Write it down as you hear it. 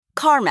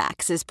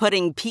CarMax is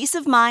putting peace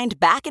of mind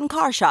back in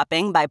car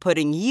shopping by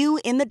putting you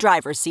in the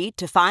driver's seat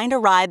to find a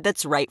ride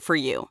that's right for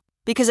you.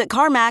 Because at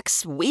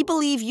CarMax, we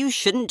believe you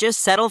shouldn't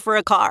just settle for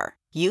a car.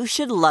 You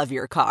should love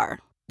your car.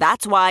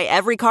 That's why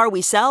every car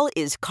we sell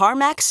is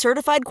CarMax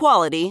certified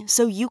quality,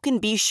 so you can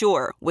be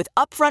sure with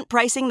upfront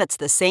pricing that's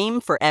the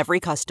same for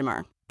every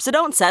customer. So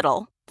don't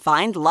settle.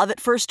 Find love at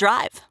first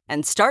drive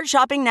and start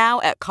shopping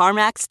now at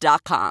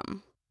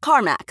CarMax.com.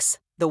 CarMax,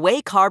 the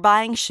way car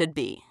buying should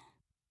be.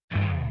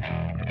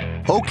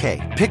 Okay,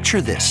 picture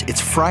this.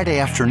 It's Friday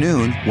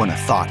afternoon when a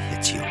thought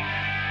hits you.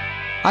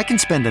 I can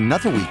spend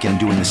another weekend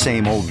doing the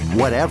same old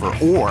whatever,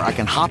 or I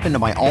can hop into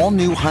my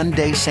all-new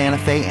Hyundai Santa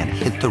Fe and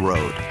hit the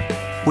road.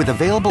 With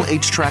available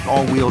H-Track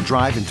all-wheel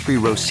drive and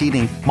 3-row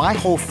seating, my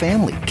whole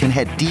family can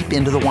head deep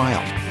into the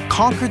wild.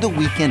 Conquer the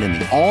weekend in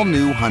the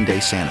all-new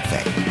Hyundai Santa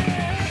Fe.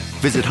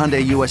 Visit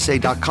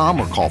HyundaiUSA.com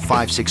or call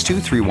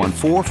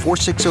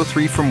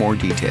 562-314-4603 for more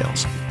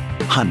details.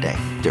 Hyundai,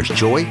 there's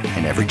joy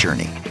in every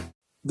journey.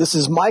 This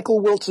is Michael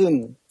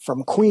Wilton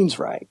from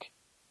Queensryche,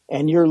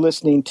 and you're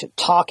listening to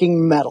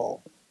Talking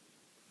Metal.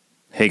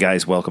 Hey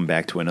guys, welcome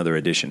back to another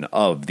edition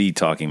of the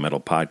Talking Metal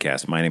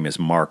Podcast. My name is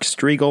Mark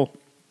Striegel.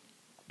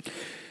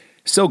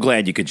 So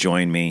glad you could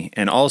join me,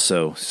 and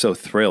also so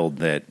thrilled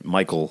that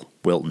Michael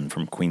Wilton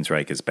from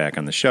Queensryche is back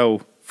on the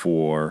show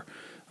for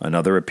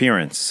another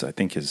appearance. I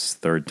think his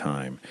third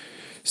time.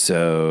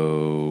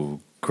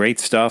 So great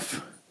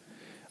stuff.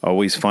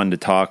 Always fun to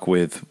talk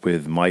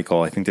with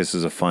Michael. I think this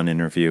is a fun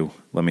interview.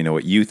 Let me know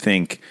what you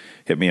think.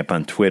 Hit me up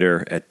on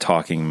Twitter at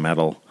Talking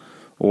Metal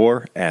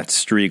or at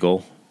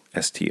Striegel,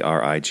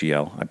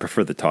 Strigl. I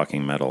prefer the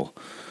Talking Metal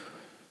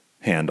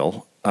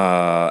handle.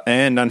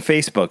 And on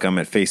Facebook, I'm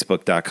at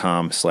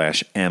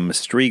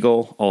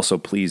facebook.com/mstriegel. Also,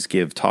 please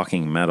give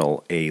Talking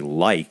Metal a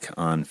like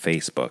on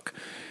Facebook.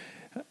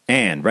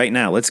 And right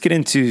now, let's get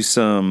into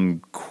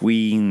some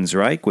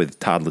Queensryche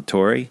with Todd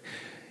LaTorre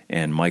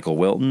and Michael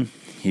Wilton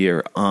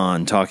here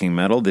on Talking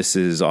Metal. This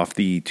is off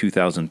the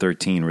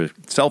 2013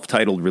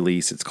 self-titled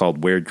release. It's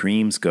called Where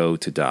Dreams Go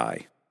to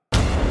Die.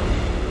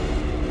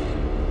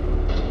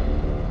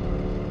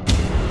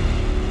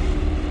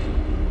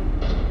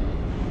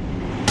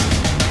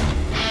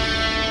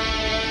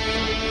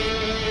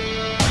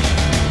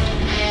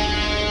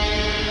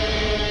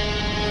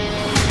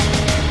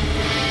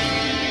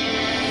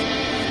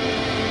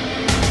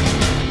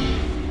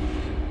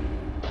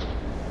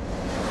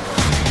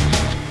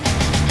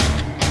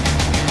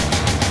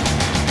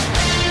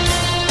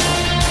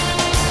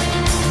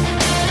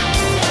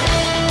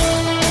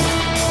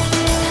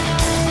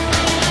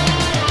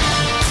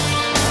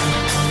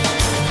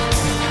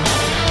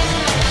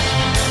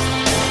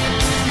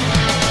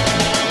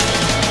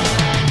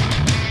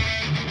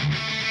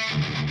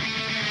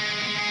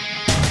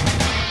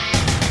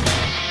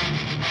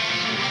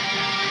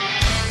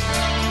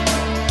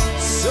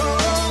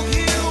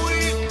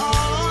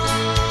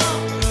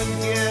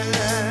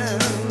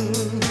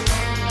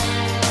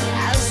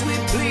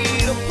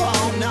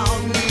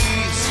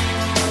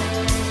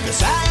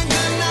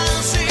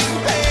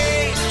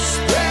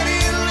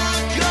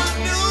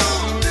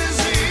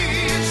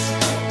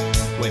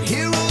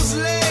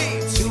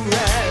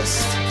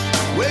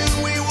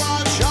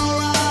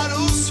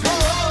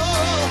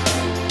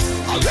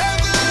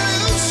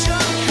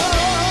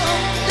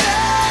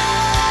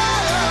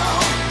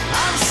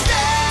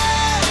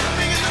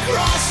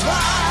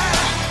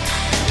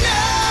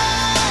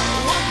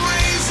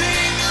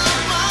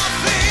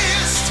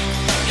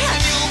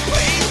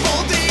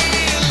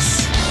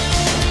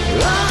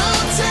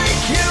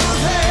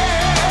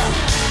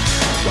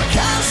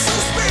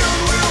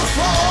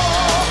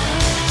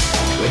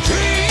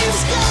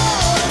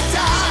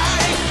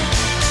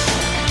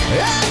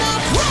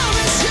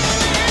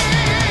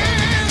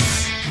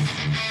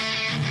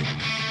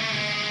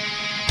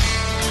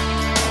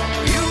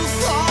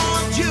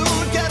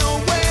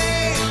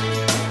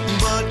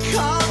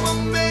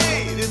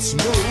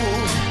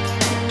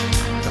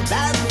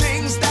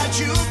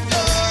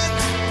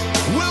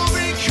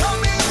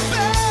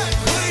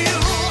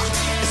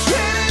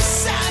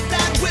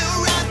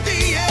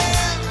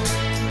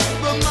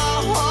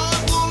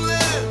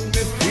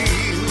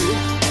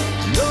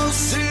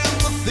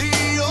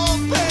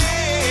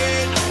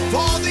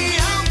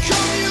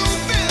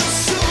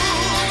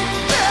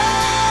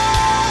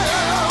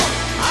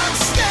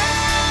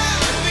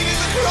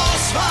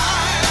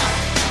 Crossfire.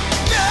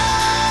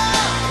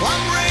 Now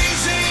I'm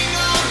raising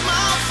up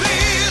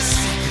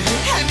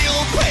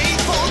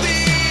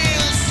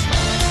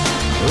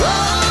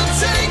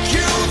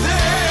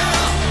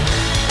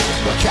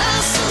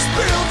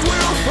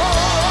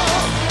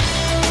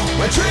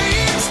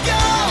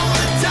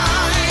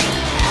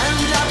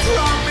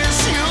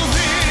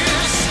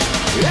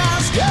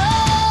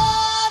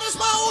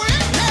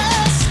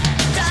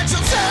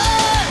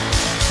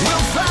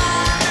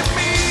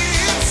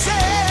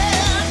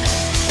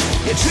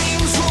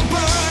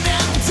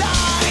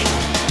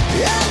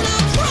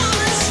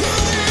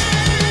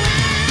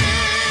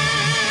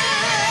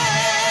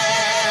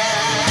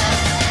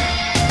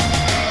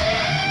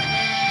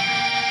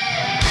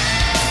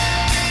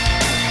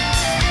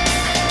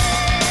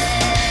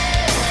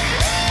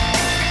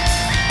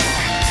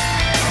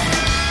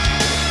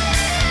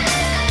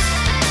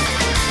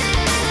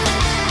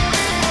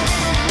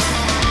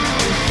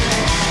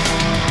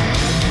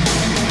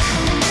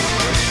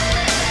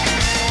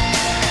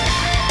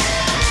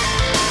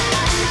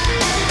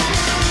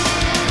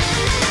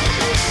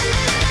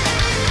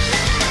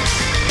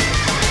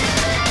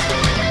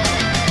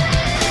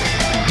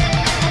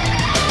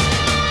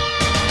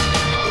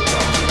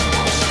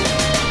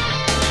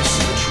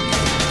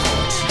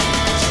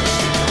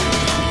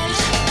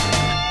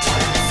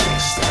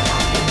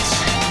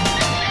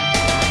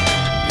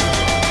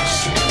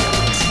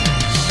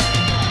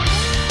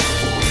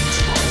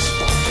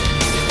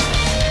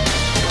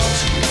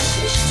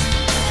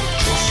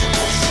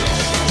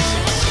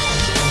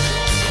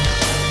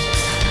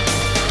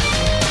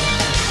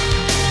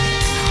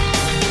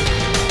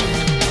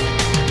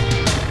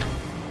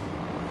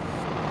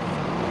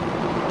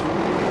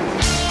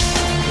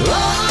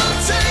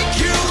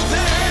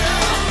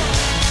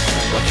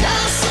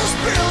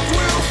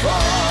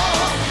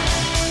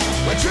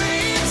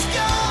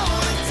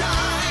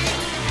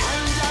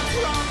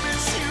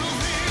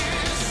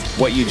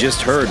What you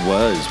just heard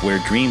was Where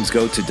Dreams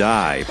Go to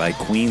Die by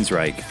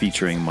Queensryche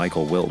featuring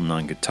Michael Wilton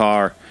on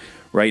guitar.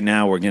 Right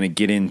now we're going to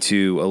get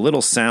into a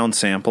little sound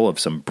sample of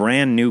some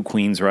brand new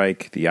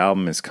Queensryche. The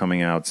album is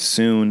coming out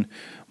soon.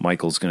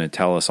 Michael's going to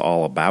tell us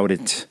all about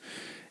it.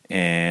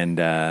 And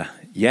the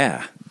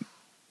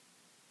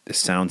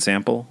sound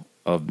sample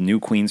of new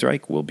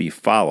Queensryche will be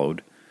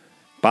followed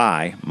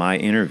by my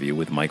interview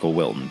with Michael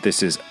Wilton.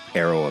 This is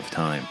Arrow of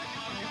Time.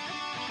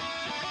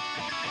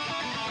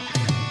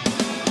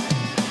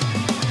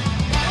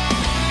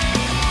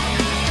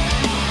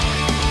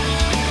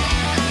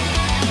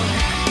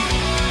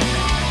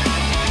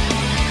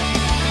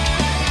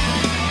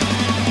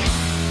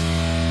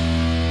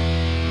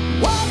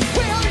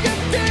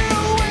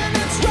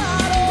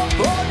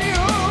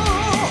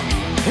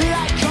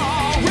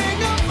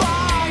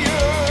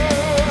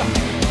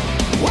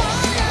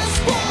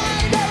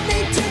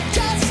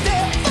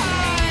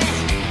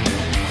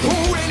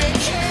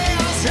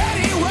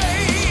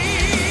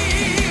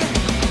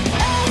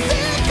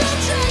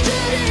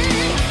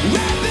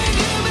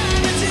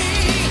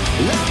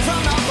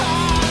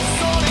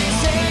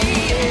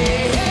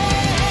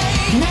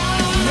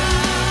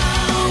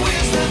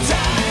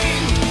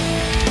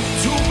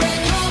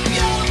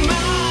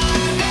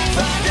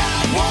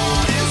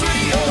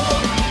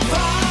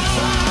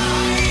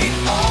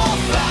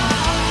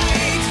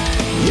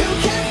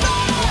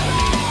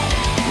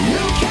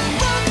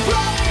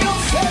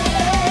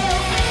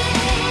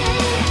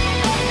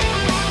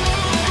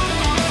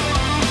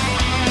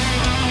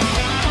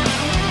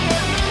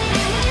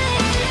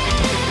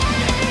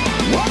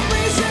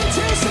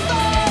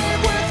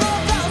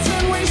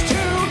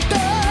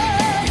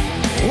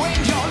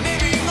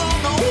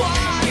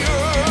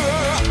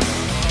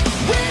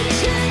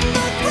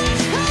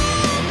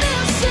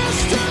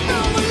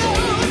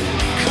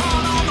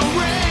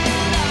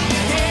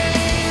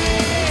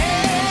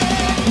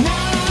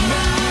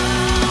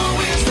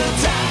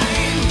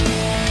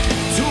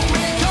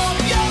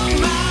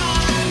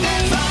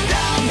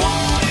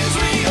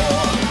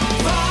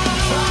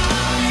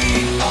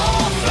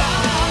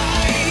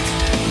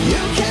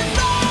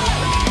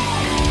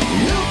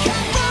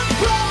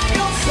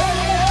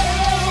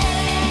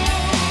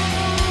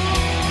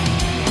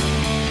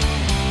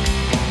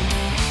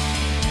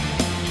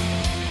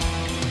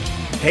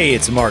 Hey,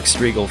 it's Mark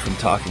Striegel from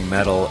Talking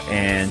Metal,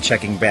 and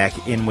checking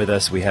back in with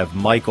us, we have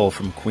Michael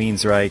from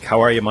Queensryche. How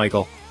are you,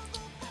 Michael?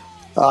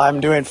 I'm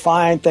doing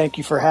fine. Thank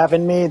you for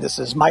having me. This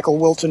is Michael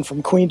Wilton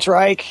from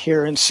Queensryche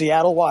here in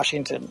Seattle,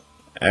 Washington.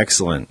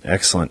 Excellent,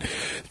 excellent.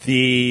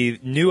 The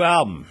new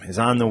album is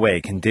on the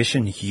way,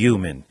 Condition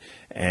Human,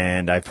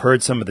 and I've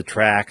heard some of the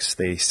tracks.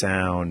 They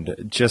sound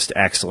just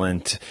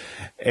excellent.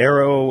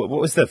 Arrow, what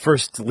was the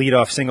first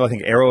lead-off single? I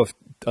think Arrow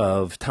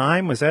of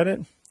Time, was that it?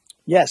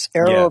 Yes,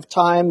 Arrow of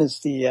Time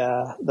is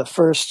the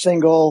first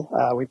single.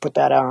 We put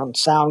that out on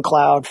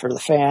SoundCloud for the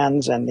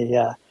fans and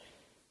the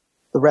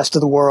rest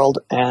of the world,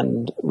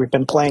 and we've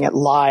been playing it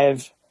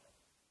live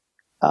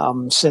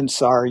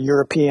since our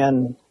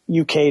European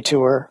UK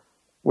tour,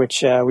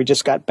 which we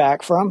just got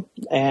back from,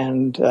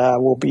 and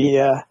we'll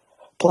be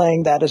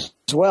playing that as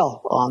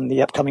well on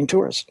the upcoming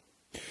tours.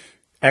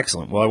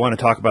 Excellent. Well, I want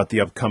to talk about the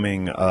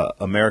upcoming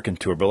American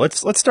tour, but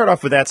let's start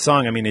off with that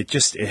song. I mean, it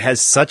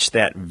has such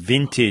that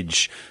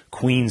vintage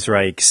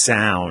Queensryche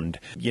sound,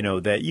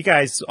 that you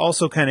guys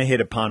also kind of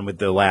hit upon with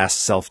the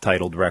last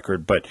self-titled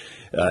record, but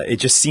it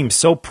just seems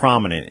so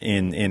prominent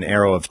in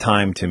Arrow of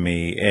Time to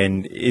me.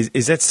 And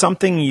is that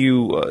something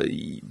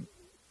you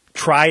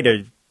try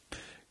to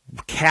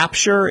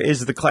capture?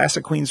 Is the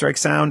classic Queensryche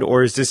sound,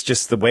 or is this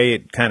just the way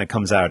it kind of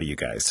comes out of you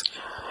guys?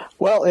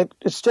 Well,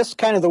 it's just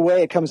kind of the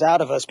way it comes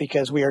out of us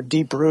because we are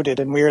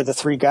deep-rooted, and we are the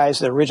three guys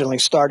that originally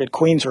started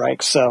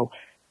Queensryche. So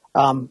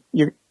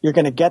you're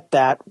going to get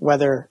that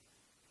whether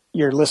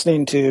you're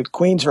listening to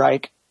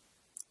Queensryche,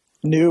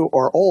 new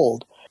or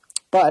old.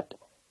 But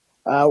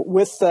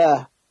with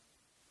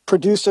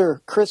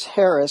producer Chris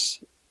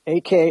Harris,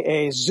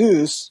 a.k.a.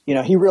 Zeus,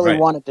 he really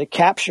wanted to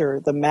capture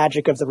the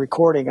magic of the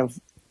recording of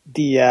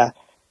the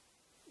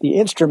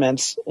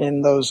instruments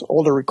in those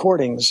older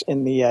recordings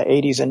in the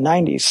 80s and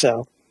 90s.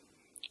 So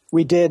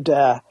we did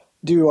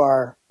do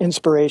our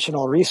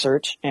inspirational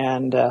research,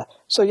 and there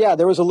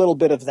was a little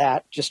bit of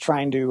that, just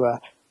trying to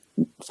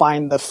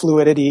find the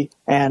fluidity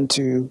and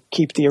to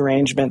keep the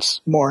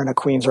arrangements more in a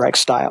Queensryche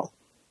style.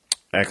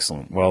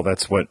 Excellent. Well,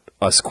 that's what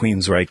us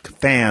Queensryche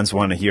fans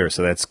want to hear,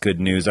 so that's good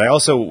news. I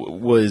also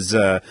was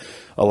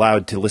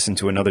allowed to listen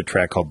to another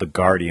track called The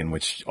Guardian,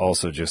 which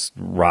also just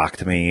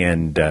rocked me,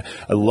 and I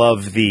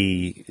love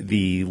the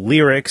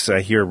lyrics.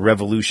 I hear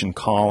Revolution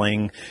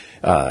Calling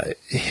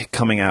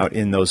coming out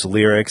in those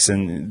lyrics,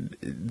 and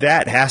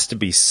that has to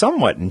be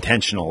somewhat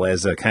intentional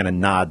as a kind of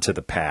nod to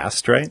the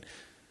past, right?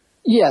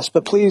 Yes,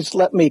 but please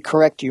let me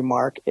correct you,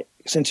 Mark.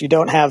 Since you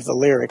don't have the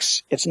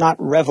lyrics, it's not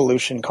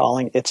revolution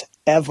calling, it's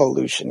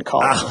evolution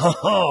calling.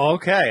 Oh,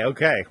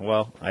 okay.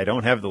 Well, I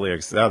don't have the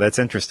lyrics. Oh, that's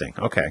interesting.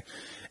 Okay.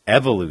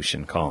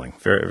 Evolution calling.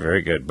 Very,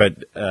 very good.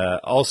 But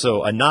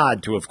also a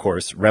nod to, of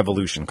course,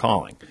 Revolution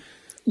Calling.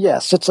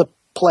 Yes, it's a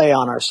play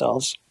on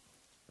ourselves.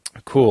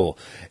 Cool.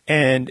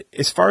 And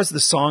as far as the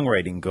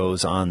songwriting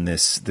goes on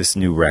this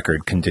new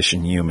record,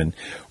 Condition Human,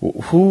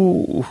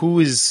 who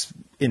is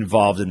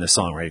involved in the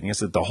songwriting?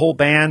 Is it the whole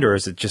band, or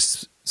is it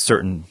just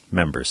certain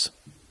members?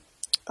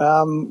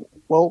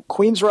 Well,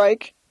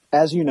 Queensryche,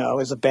 as you know,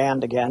 is a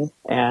band again,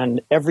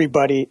 and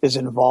everybody is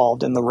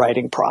involved in the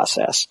writing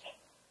process.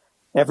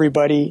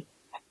 Everybody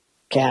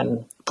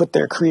can put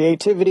their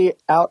creativity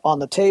out on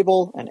the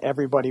table, and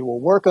everybody will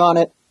work on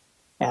it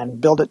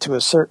and build it to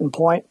a certain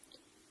point.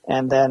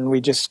 And then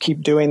we just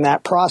keep doing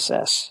that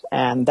process.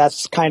 And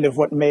that's kind of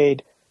what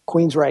made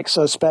Queensryche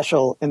so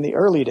special in the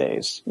early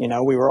days. You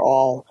know, we were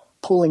all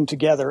pulling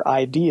together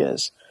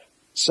ideas.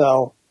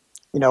 So,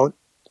 you know,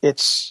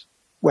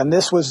 when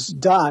this was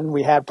done,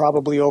 we had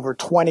probably over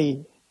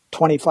 20,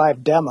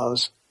 25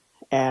 demos,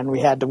 and we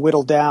had to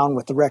whittle down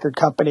with the record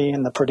company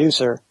and the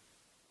producer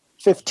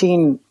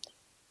 15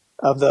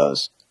 of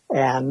those.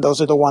 And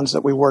those are the ones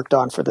that we worked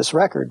on for this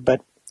record.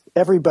 But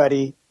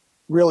everybody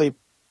really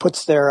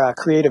puts their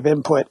creative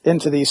input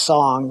into these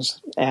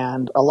songs,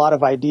 and a lot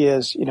of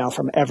ideas, you know,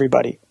 from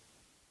everybody.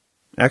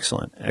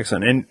 Excellent.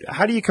 And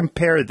how do you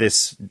compare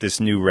this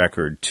new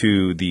record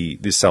to the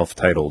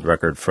self-titled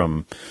record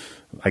from,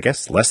 I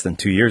guess, less than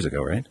 2 years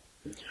ago, right?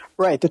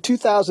 Right. The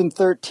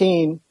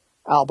 2013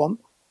 album,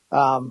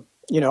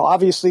 you know,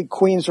 obviously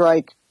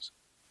Queensryche,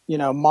 you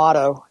know,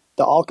 motto,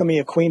 the alchemy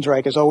of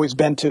Queensryche has always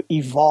been to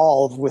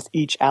evolve with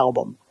each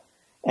album.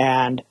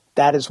 And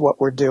that is what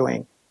we're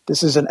doing.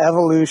 This is an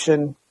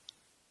evolution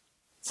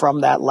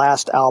from that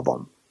last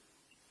album.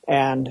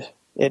 And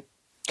it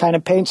kind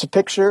of paints a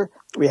picture.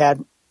 We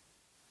had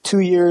 2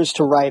 years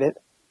to write it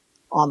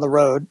on the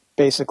road,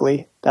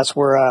 basically. That's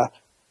where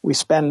we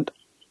spend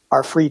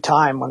our free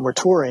time when we're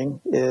touring,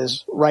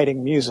 is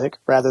writing music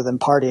rather than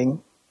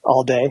partying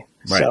all day.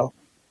 Right. So,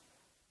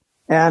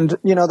 and,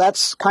 you know,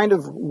 that's kind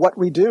of what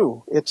we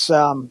do. It's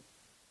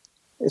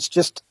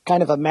just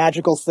kind of a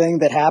magical thing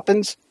that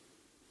happens.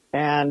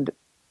 And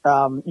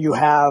you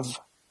have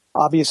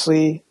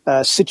obviously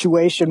a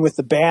situation with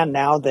the band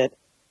now that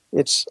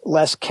it's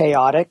less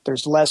chaotic.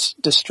 There's less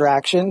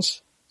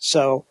distractions.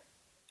 So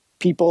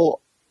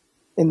people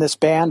in this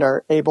band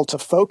are able to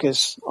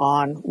focus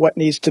on what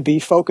needs to be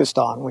focused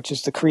on, which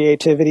is the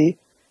creativity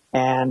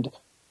and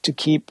to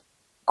keep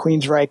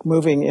Queensryche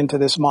moving into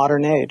this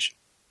modern age.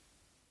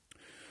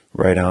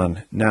 Right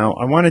on. Now,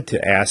 I wanted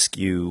to ask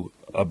you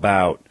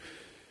about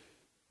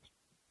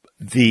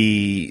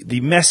the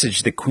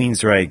message that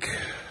Queensryche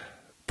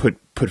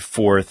put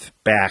forth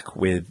back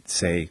with,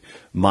 say,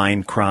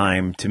 Mind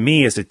Crime. To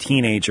me, as a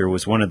teenager,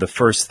 was one of the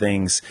first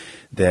things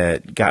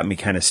that got me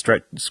kind of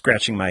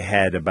scratching my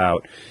head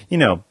about, you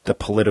know, the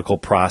political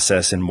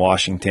process in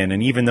Washington.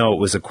 And even though it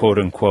was a quote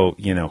unquote,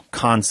 you know,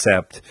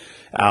 concept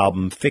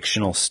album,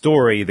 fictional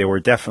story, there were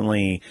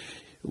definitely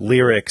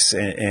lyrics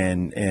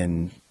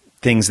and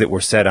things that were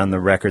said on the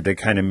record that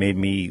kind of made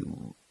me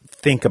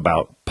think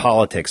about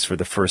politics for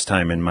the first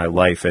time in my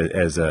life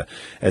as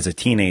a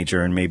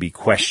teenager, and maybe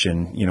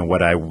question, you know,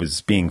 what I was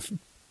being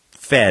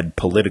fed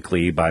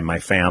politically by my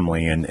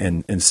family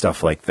and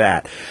stuff like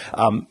that.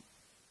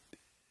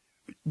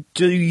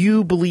 Do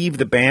you believe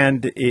the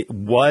band, it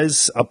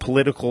was a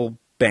political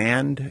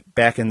band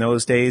back in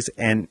those days,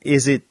 and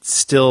is it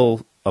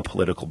still a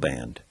political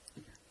band?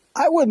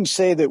 I wouldn't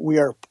say that we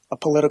are a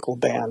political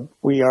band.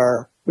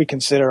 We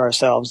consider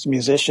ourselves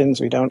musicians.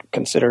 We don't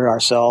consider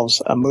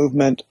ourselves a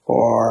movement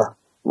or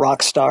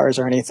rock stars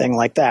or anything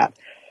like that.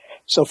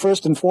 So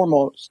first and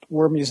foremost,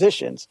 we're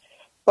musicians.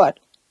 But,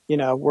 you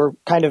know, we're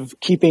kind of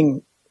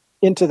keeping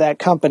into that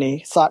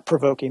company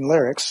thought-provoking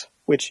lyrics,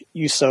 which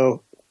you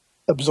so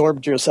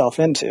absorbed yourself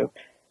into.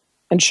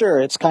 And sure,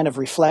 it's kind of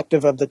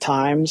reflective of the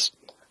times.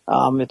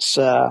 It's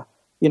a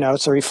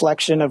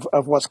reflection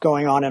of what's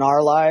going on in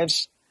our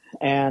lives.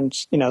 And,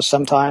 you know,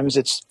 sometimes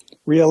it's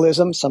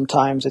realism,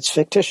 sometimes it's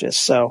fictitious.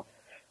 So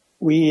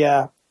we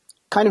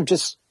kind of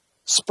just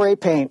spray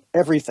paint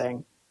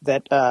everything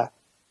that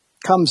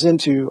comes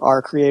into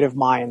our creative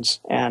minds,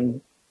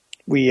 and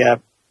we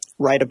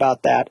write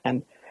about that.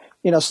 And,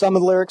 you know, some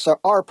of the lyrics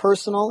are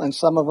personal, and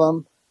some of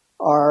them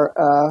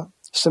are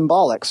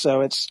symbolic.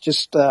 So it's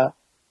just,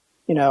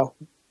 you know,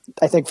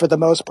 I think for the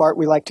most part,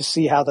 we like to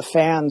see how the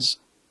fans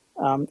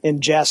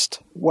ingest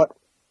what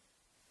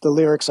the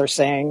lyrics are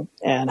saying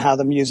and how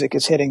the music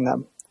is hitting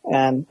them.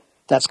 And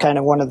that's kind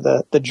of one of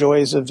the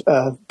joys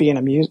of being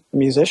a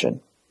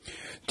musician.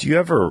 Do you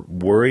ever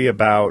worry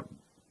about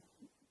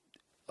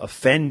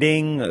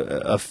offending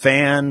a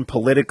fan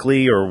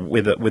politically or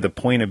with a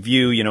point of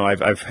view? You know,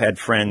 I've had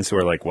friends who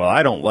are like, well,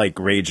 I don't like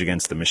Rage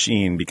Against the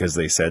Machine because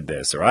they said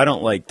this, or I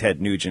don't like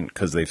Ted Nugent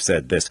because they've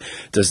said this.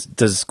 Does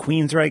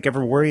Queensryche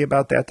ever worry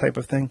about that type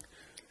of thing?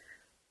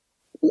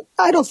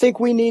 I don't think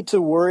we need to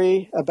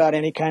worry about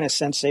any kind of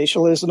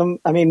sensationalism.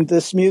 I mean,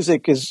 this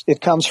music it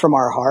comes from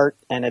our heart,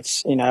 and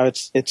it's, you know,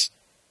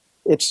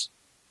 it's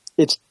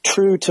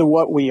true to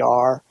what we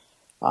are.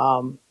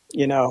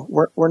 You know,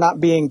 we're not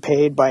being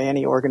paid by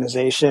any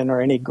organization or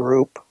any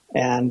group,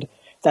 and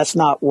that's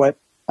not what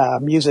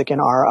music in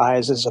our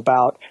eyes is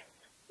about.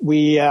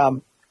 we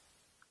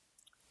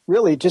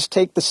really just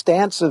take the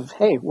stance of,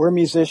 hey, we're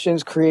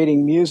musicians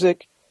creating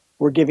music.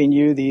 We're giving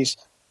you these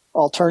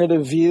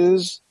alternative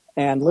views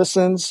and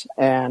listens,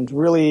 and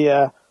really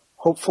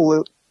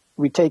hopefully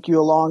we take you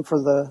along for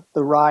the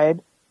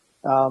ride.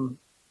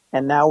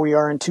 And now we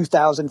are in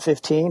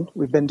 2015.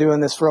 We've been doing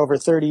this for over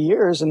 30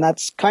 years, and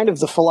that's kind of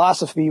the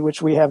philosophy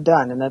which we have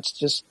done. And that's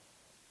just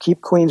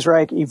keep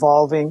Queensryche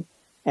evolving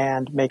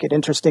and make it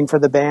interesting for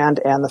the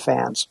band and the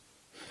fans.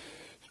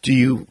 Do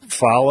you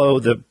follow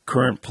the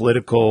current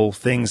political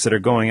things that are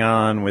going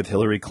on with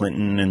Hillary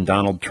Clinton and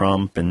Donald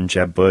Trump and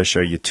Jeb Bush?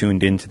 Are you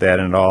tuned into that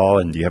at all,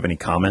 and do you have any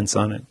comments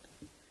on it?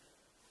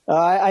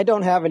 I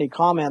don't have any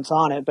comments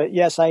on it, but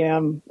yes, I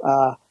am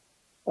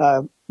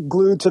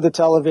glued to the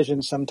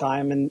television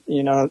sometimes,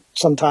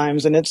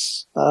 and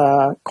it's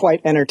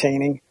quite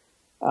entertaining.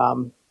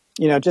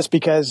 Just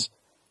because,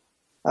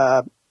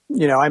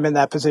 I'm in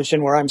that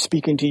position where I'm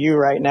speaking to you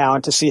right now,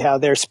 and to see how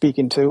they're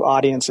speaking to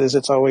audiences,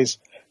 it's always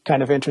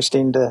kind of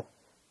interesting to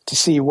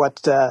see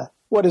what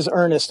is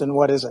earnest and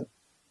what isn't.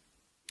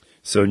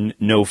 So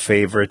no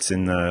favorites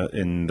in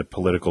the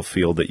political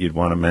field that you'd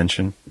want to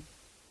mention?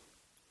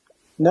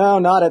 No,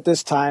 not at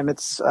this time.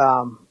 It's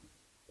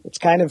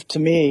kind of, to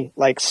me,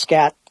 like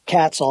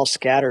cats all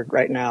scattered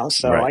right now.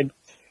 So right.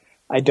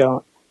 I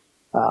don't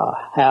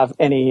have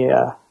any,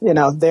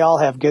 they all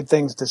have good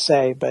things to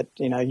say, but,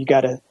 you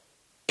got to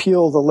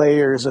peel the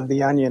layers of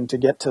the onion to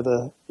get to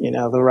the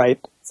right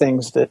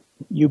things that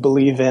you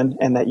believe in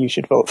and that you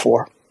should vote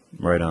for.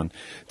 Right on.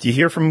 Do you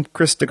hear from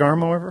Chris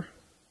DeGarmo ever?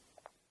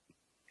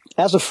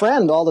 As a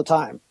friend, all the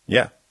time.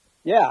 Yeah.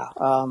 Yeah.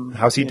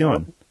 How's he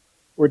doing?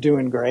 We're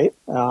doing great.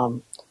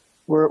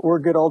 We're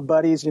good old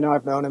buddies.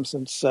 I've known him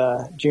since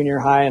junior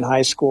high and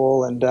high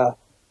school, and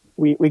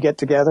we get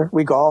together.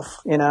 We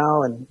golf,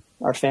 and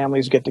our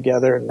families get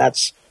together, and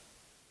that's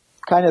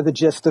kind of the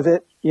gist of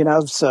it,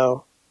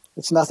 So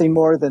it's nothing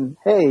more than,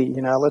 hey,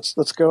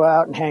 let's go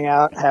out and hang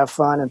out, have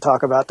fun, and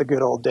talk about the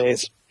good old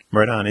days.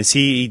 Right on. Is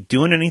he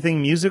doing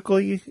anything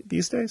musically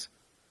these days?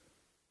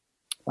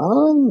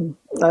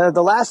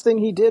 The last thing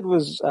he did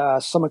was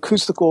some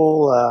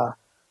acoustical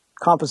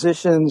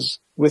compositions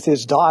with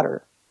his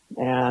daughter,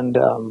 and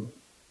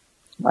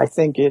I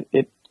think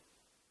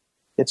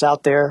it's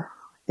out there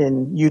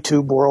in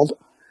YouTube world,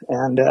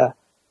 and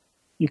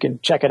you can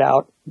check it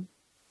out.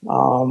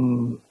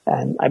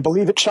 And I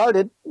believe it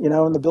charted, in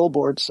the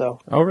Billboard. So.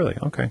 Oh, really?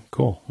 Okay,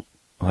 cool.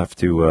 I'll have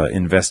to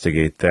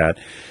investigate that.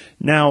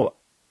 Now,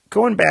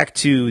 going back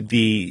to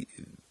the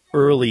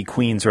early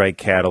Queensryche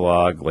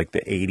catalog, like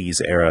the 80s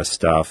era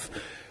stuff,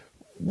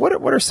 what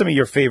are some of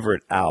your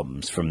favorite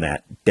albums from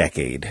that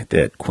decade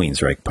that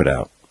Queensryche put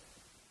out?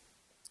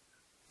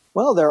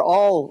 Well, they're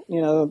all,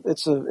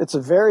 it's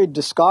a varied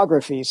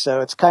discography,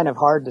 so it's kind of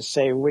hard to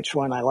say which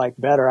one I like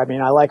better. I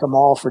mean, I like them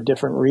all for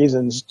different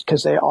reasons,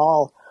 because they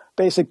all,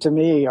 basic to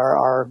me,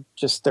 are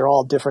just, they're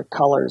all different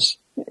colors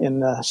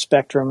in the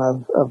spectrum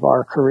of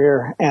our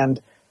career.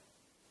 And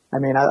I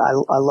mean,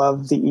 I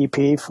love the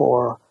EP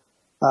for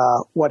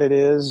what it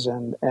is,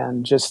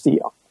 and just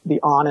the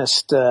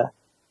honest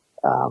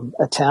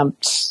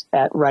attempts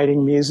at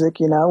writing music,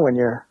 when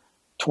you're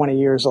 20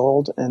 years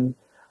old. And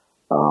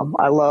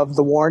I love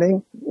The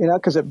Warning,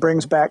 because it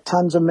brings back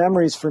tons of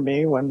memories for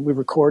me when we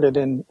recorded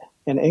in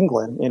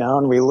England,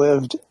 and we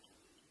lived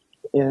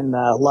in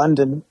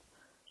London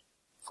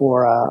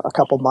for a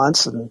couple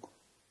months, and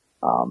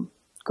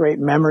great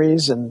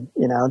memories, and,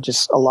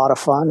 just a lot of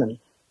fun.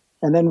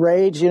 And then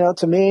Rage,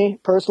 to me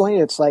personally,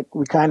 it's like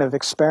we kind of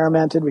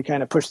experimented, we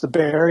kind of pushed the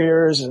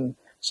barriers, and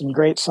some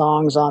great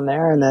songs on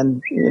there. And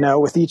then,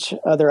 with each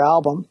other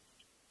album,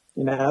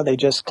 they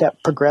just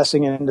kept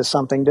progressing into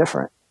something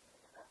different.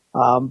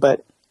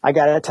 But I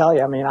got to tell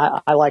you, I mean,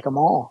 I like them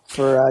all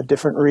for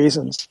different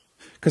reasons.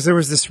 Because there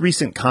was this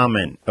recent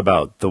comment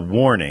about The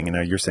Warning,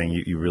 and you're saying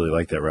you really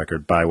like that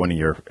record, by one of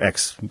your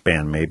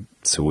ex-bandmates,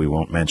 so we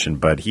won't mention,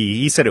 but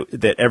he said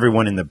that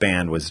everyone in the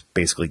band was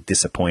basically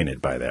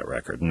disappointed by that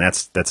record, and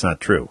that's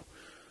not true.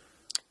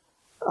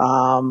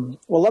 Well,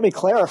 let me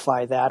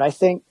clarify that. I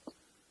think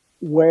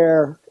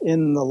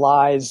wherein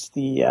lies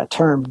the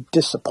term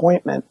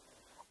disappointment,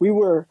 we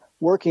were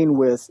working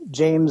with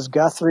James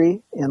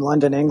Guthrie in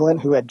London,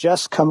 England, who had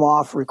just come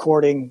off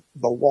recording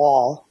The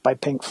Wall by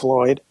Pink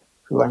Floyd,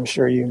 who I'm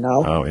sure you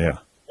know. Oh, yeah.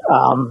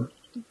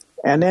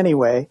 And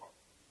anyway,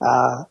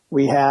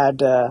 we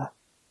had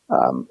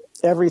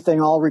everything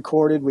all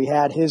recorded. We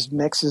had his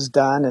mixes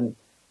done.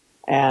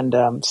 And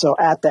so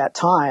at that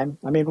time,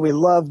 I mean, we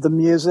loved the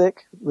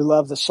music. We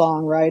loved the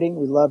songwriting.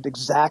 We loved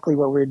exactly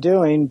what we were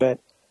doing. But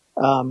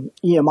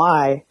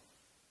EMI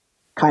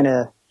kind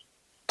of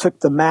took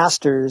the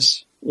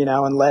masters,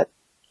 and let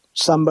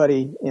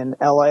somebody in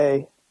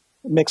L.A.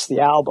 mix the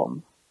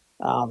album,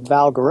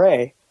 Val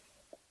Garay.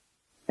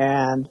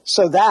 And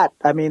so that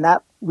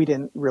we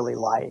didn't really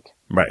like.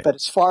 Right. But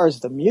as far as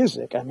the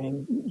music, I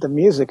mean, the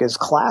music is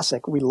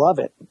classic. We love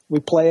it. We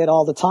play it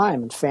all the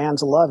time, and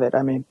fans love it.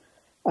 I mean,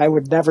 I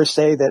would never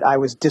say that I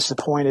was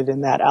disappointed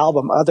in that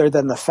album, other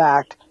than the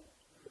fact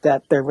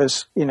that there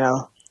was,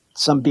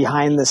 some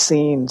behind the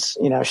scenes,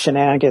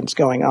 shenanigans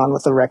going on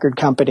with the record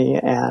company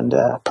and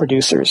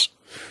producers.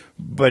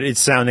 But it's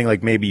sounding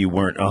like maybe you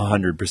weren't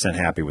 100%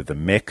 happy with the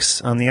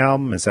mix on the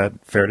album. Is that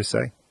fair to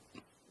say?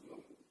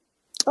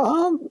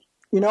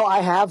 I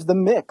have the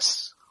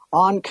mix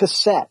on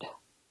cassette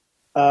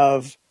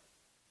of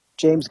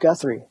James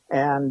Guthrie,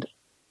 and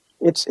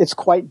it's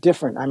quite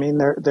different. I mean,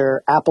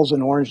 they're apples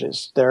and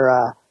oranges.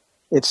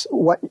 It's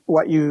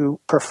what you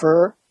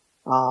prefer.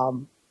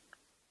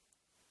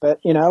 But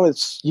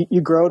it's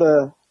you grow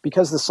to,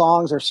 because the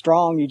songs are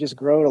strong, you just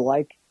grow to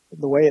like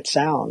the way it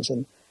sounds.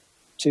 And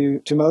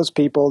to most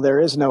people, there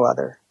is no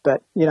other.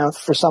 But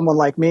for someone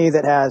like me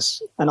that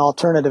has an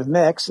alternative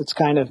mix, it's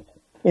kind of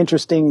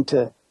interesting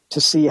to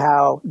see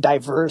how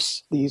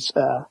diverse these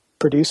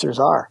producers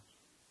are.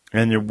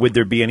 And would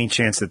there be any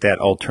chance that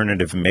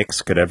alternative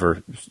mix could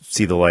ever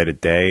see the light of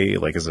day,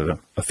 like as an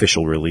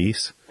official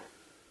release?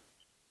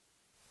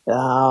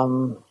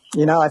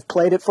 I've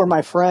played it for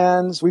my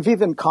friends. We've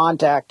even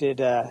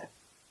contacted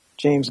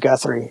James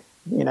Guthrie,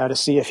 to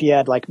see if he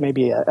had like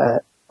maybe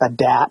a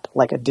DAT,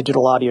 like a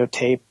digital audio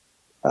tape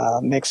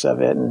mix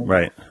of it. And,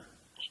 right.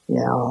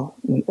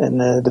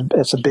 And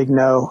it's a big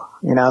no,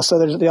 so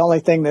there's the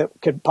only thing that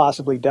could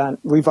possibly done.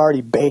 We've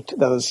already baked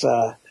those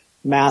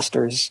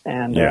masters,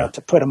 and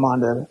to put them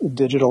onto the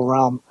digital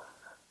realm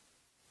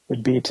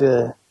would be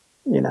to,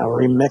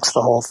 remix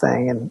the whole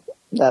thing. And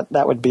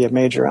that would be a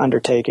major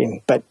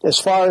undertaking. But as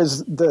far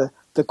as the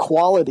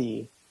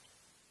quality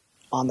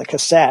on the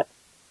cassette,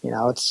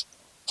 it's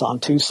on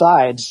two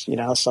sides,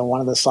 so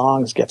one of the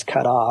songs gets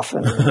cut off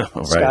and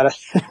it's got to,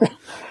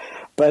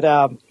 but,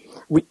 I've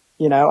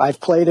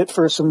played it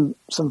for some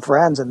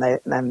friends,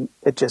 and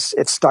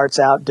it starts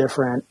out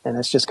different, and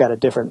it's just got a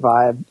different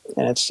vibe,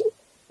 and it's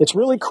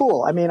really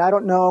cool. I mean, I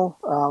don't know,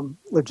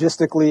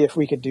 logistically if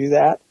we could do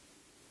that.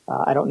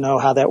 I don't know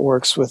how that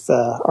works with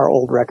our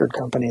old record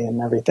company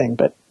and everything,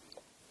 but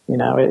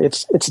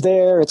it's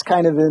there. It's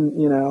kind of in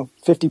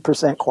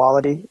 50%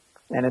 quality,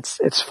 and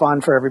it's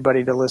fun for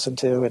everybody to listen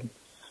to. And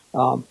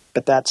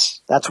but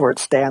that's where it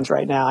stands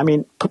right now. I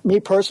mean, me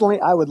personally,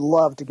 I would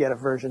love to get a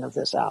version of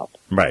this out,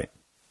 right?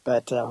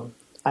 But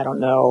I don't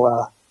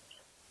know,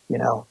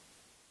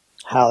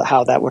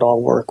 how that would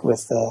all work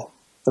with the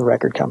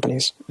record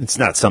companies. It's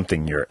not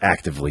something you're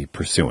actively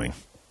pursuing.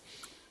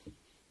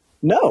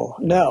 No.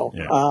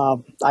 Yeah.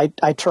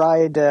 I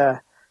tried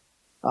to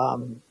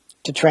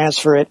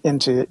transfer it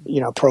into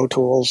Pro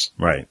Tools,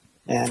 right?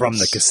 And from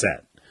the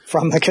cassette,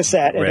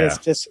 and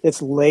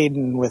it's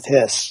laden with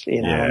hiss,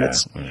 and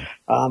it's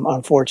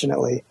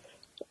unfortunately,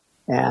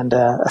 and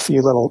a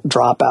few little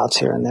dropouts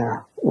here and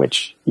there,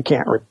 which you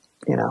can't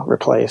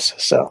replace.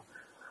 So,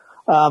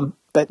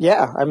 but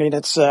yeah, I mean,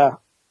 it's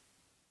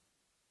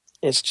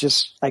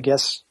just, I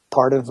guess,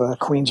 part of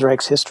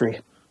Queensryche's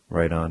history.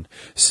 Right on.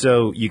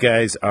 So you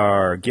guys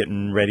are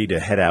getting ready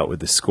to head out with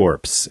the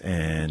Scorps,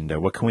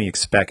 and what can we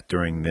expect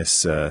during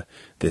this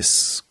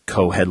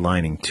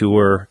co-headlining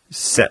tour,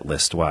 set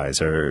list wise?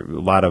 Are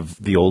a lot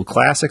of the old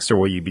classics, or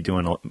will you be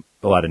doing a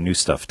lot of new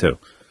stuff too?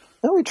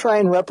 Then we try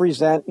and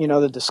represent,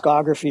 the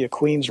discography of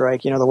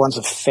Queensryche, the ones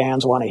that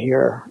fans want to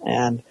hear,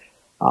 and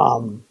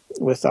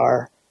with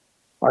our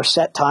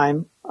set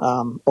time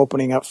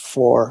opening up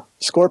for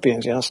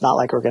Scorpions, it's not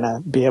like we're going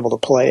to be able to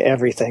play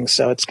everything,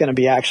 so it's going to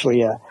be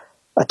actually a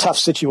tough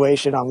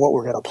situation on what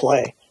we're going to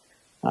play.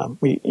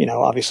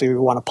 Obviously we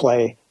want to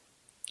play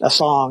a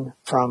song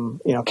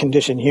from,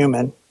 Condition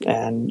Human,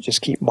 and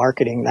just keep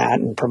marketing that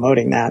and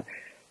promoting that.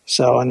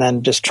 So, and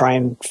then just try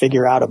and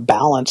figure out a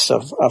balance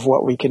of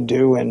what we can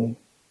do in,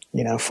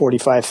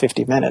 45,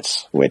 50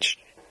 minutes, which,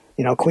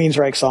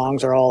 Queensryche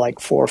songs are all like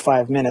 4 or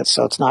 5 minutes.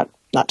 So it's not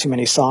too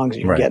many songs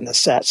you can get in the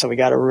set. So we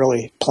got to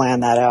really plan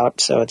that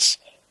out. So it's,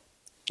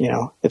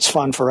 it's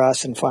fun for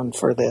us and fun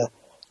for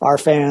our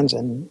fans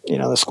and,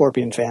 the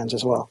Scorpion fans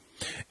as well.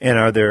 And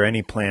are there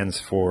any plans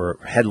for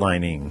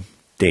headlining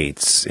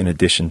dates in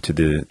addition to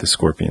the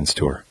Scorpions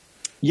tour?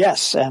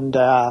 Yes. And,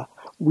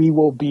 we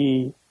will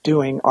be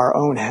doing our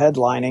own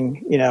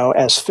headlining,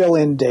 as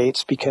fill-in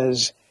dates,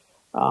 because,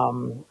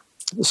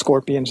 the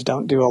Scorpions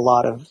don't do a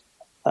lot of,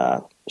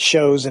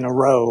 shows in a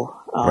row.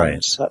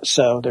 Right.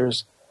 So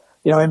there's,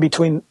 in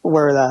between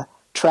where the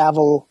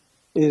travel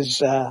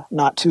is,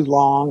 not too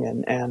long,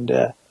 and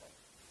I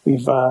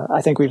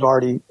think we've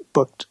already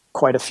booked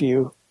quite a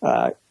few,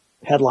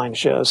 headline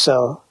shows.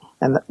 So,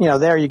 and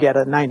there you get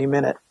a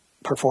 90-minute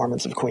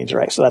performance of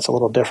Queensryche. So that's a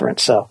little different.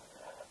 So,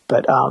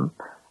 but,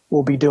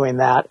 we'll be doing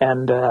that,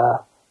 and,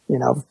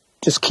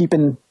 just keep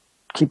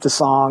the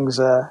songs,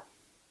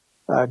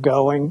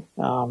 going,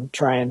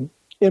 try and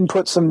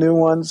input some new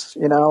ones,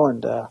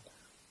 and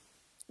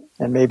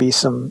maybe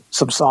some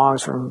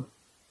songs from,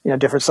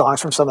 different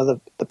songs from some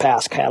of the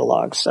past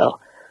catalogs.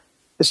 So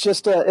it's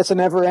just it's a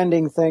never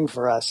ending thing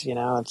for us.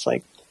 It's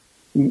like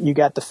you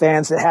got the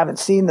fans that haven't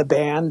seen the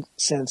band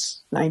since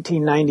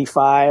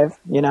 1995,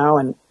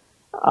 and,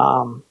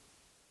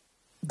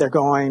 they're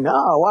going,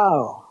 oh,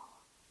 wow,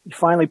 you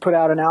finally put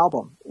out an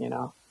album,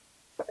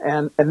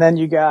 and then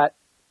you got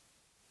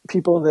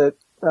people that,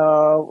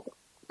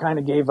 kind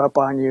of gave up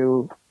on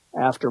you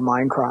after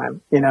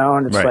Mindcrime,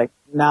 and it's like,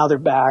 now they're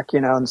back,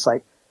 and it's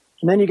like,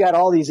 and then you got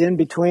all these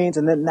in-betweens,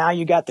 and then now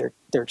you got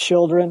their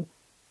children,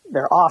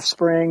 their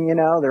offspring,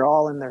 they're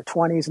all in their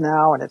 20s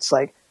now, and it's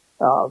like,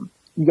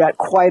 you got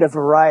quite a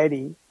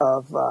variety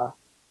of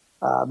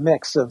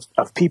mix of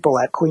people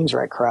at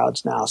Queensryche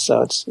crowds now.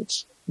 So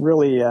it's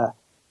really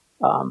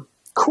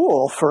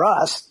cool for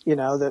us,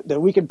 that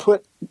we can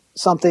put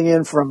something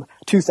in from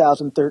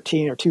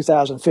 2013 or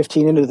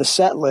 2015 into the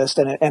set list,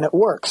 and it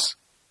works.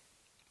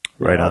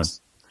 Right on.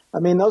 I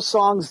mean, those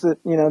songs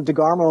that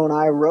DeGarmo and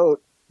I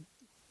wrote,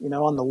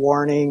 on The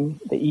Warning,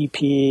 the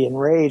EP, and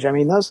Rage. I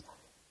mean, those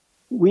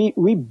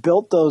we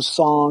built those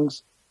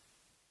songs.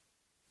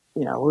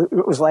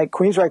 It was like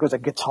Queensryche was a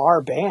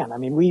guitar band. I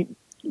mean, we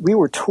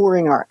were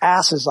touring our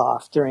asses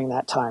off during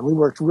that time. We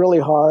worked really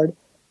hard,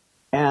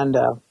 and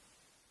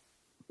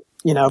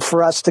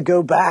for us to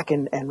go back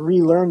and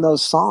relearn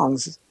those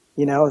songs,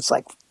 it's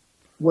like,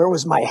 where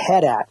was my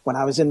head at when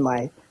I was in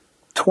my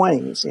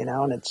 20s?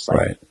 And it's like,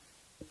 right.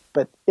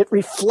 But it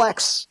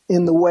reflects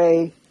in the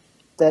way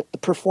that the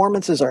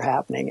performances are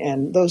happening,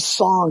 and those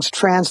songs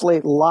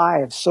translate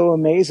live so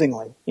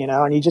amazingly,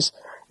 and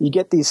you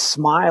get these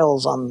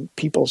smiles on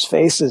people's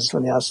faces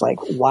when it's like,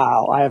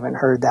 wow, I haven't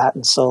heard that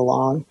in so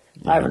long.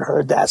 Yeah. I haven't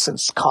heard that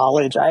since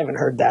college. I haven't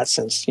heard that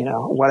since,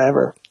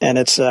 whatever. And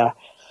it's a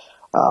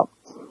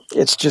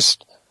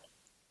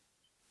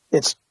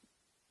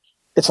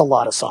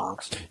lot of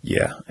songs.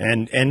 Yeah.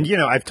 And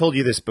I've told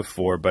you this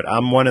before, but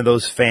I'm one of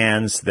those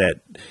fans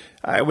that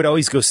I would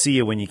always go see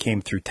you when you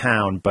came through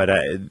town, but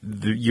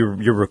your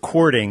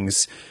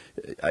recordings,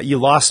 you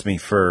lost me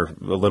for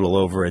a little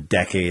over a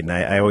decade, and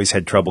I always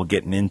had trouble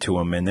getting into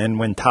them. And then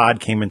when Todd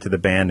came into the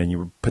band and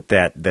you put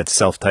that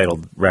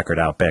self-titled record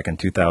out back in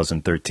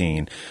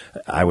 2013,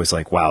 I was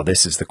like, wow,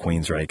 this is the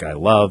Queensryche I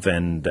love.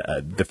 And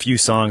the few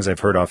songs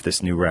I've heard off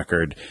this new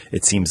record,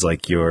 it seems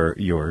like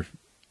you're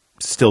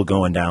still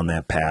going down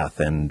that path.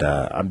 And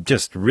I'm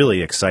just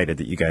really excited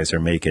that you guys are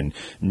making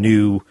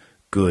new,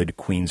 good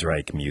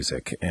Queensryche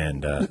music.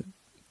 And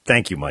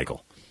thank you,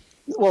 Michael.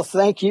 Well,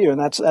 thank you. And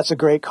that's a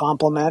great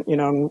compliment.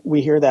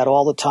 We hear that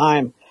all the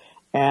time.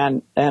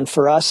 And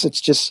for us,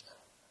 it's just,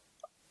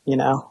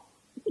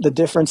 the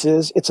difference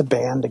is it's a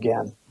band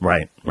again.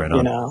 Right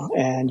on.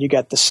 And you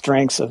got the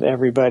strengths of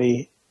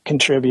everybody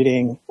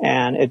contributing,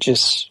 and it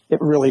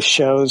really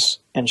shows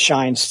and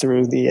shines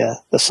through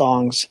the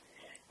songs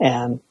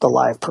and the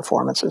live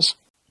performances.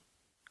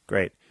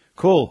 Great.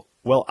 Cool.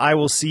 Well, I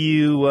will see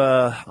you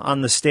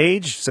on the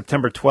stage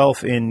September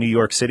 12th in New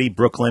York City,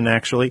 Brooklyn,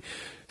 actually.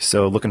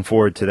 So looking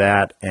forward to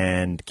that,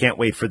 and can't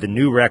wait for the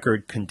new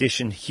record,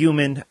 Condition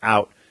Human,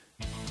 out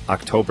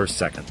October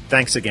 2nd.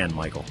 Thanks again,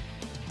 Michael.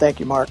 Thank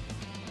you, Mark.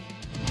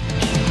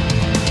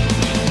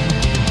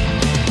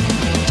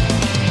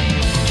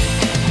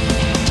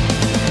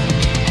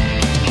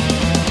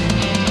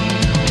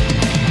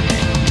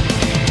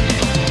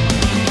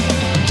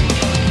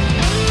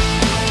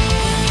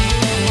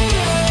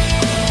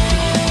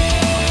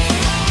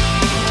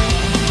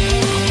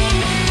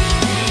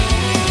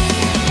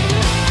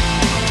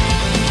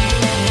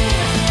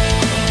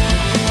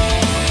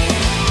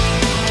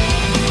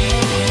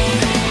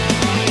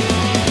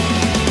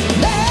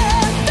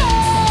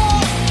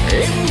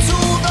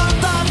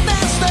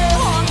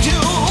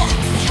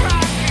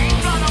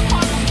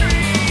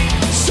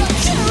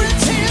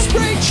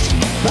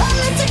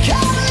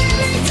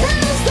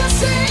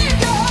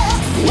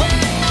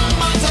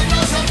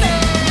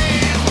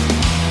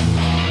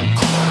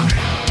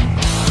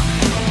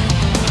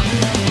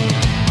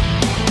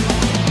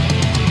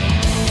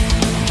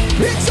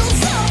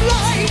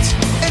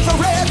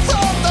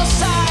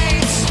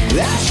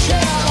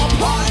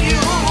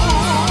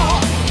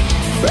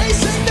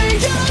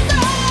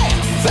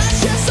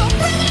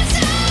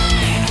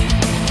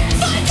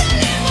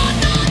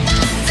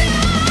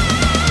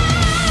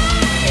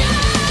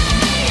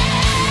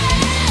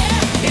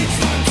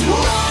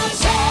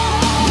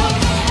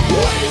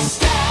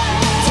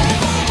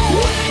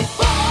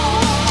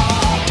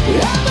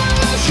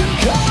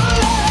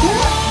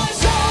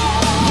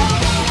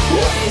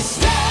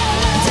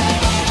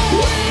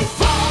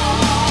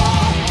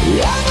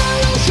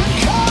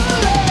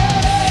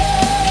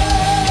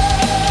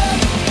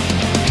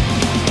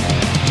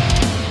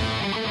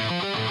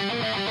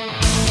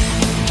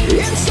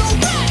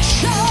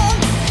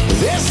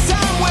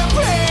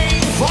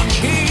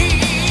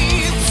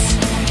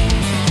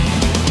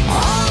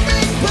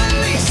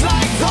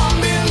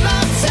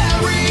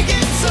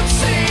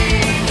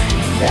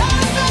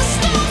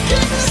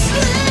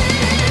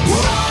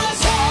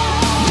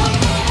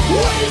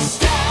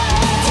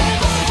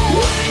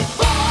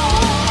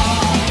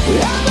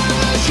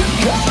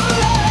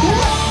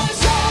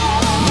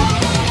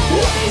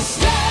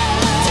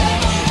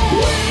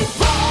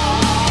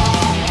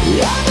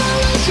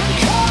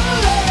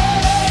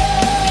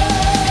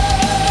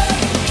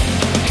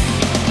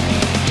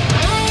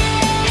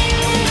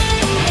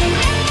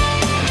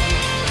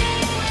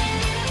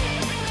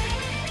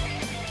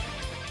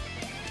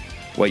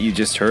 What you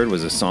just heard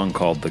was a song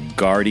called The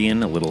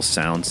Guardian, a little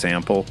sound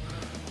sample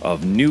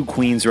of new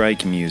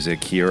Queensryche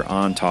music here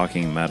on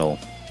Talking Metal.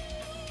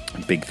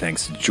 Big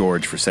thanks to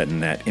George for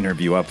setting that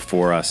interview up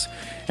for us.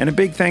 And a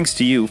big thanks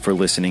to you for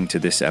listening to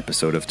this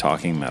episode of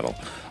Talking Metal.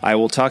 I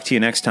will talk to you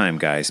next time,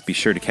 guys. Be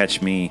sure to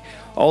catch me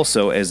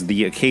also as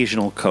the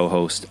occasional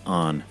co-host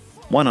on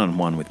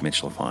One-on-One with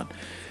Mitch LaFont.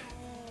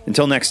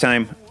 Until next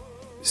time,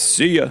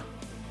 see ya.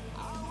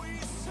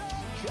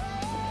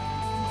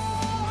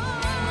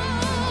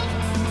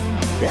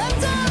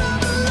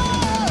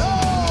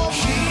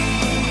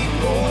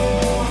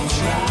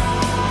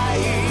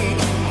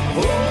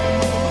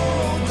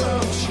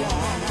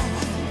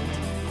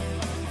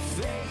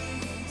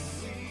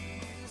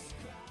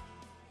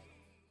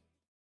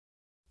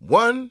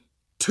 One,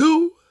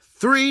 two,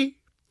 three,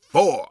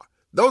 four.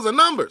 Those are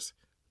numbers.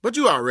 But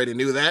you already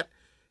knew that.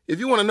 If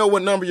you want to know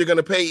what number you're going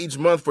to pay each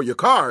month for your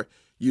car,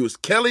 use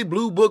Kelley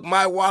Blue Book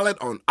My Wallet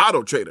on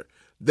Auto Trader.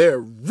 They're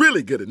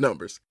really good at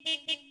numbers.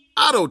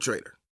 Auto Trader.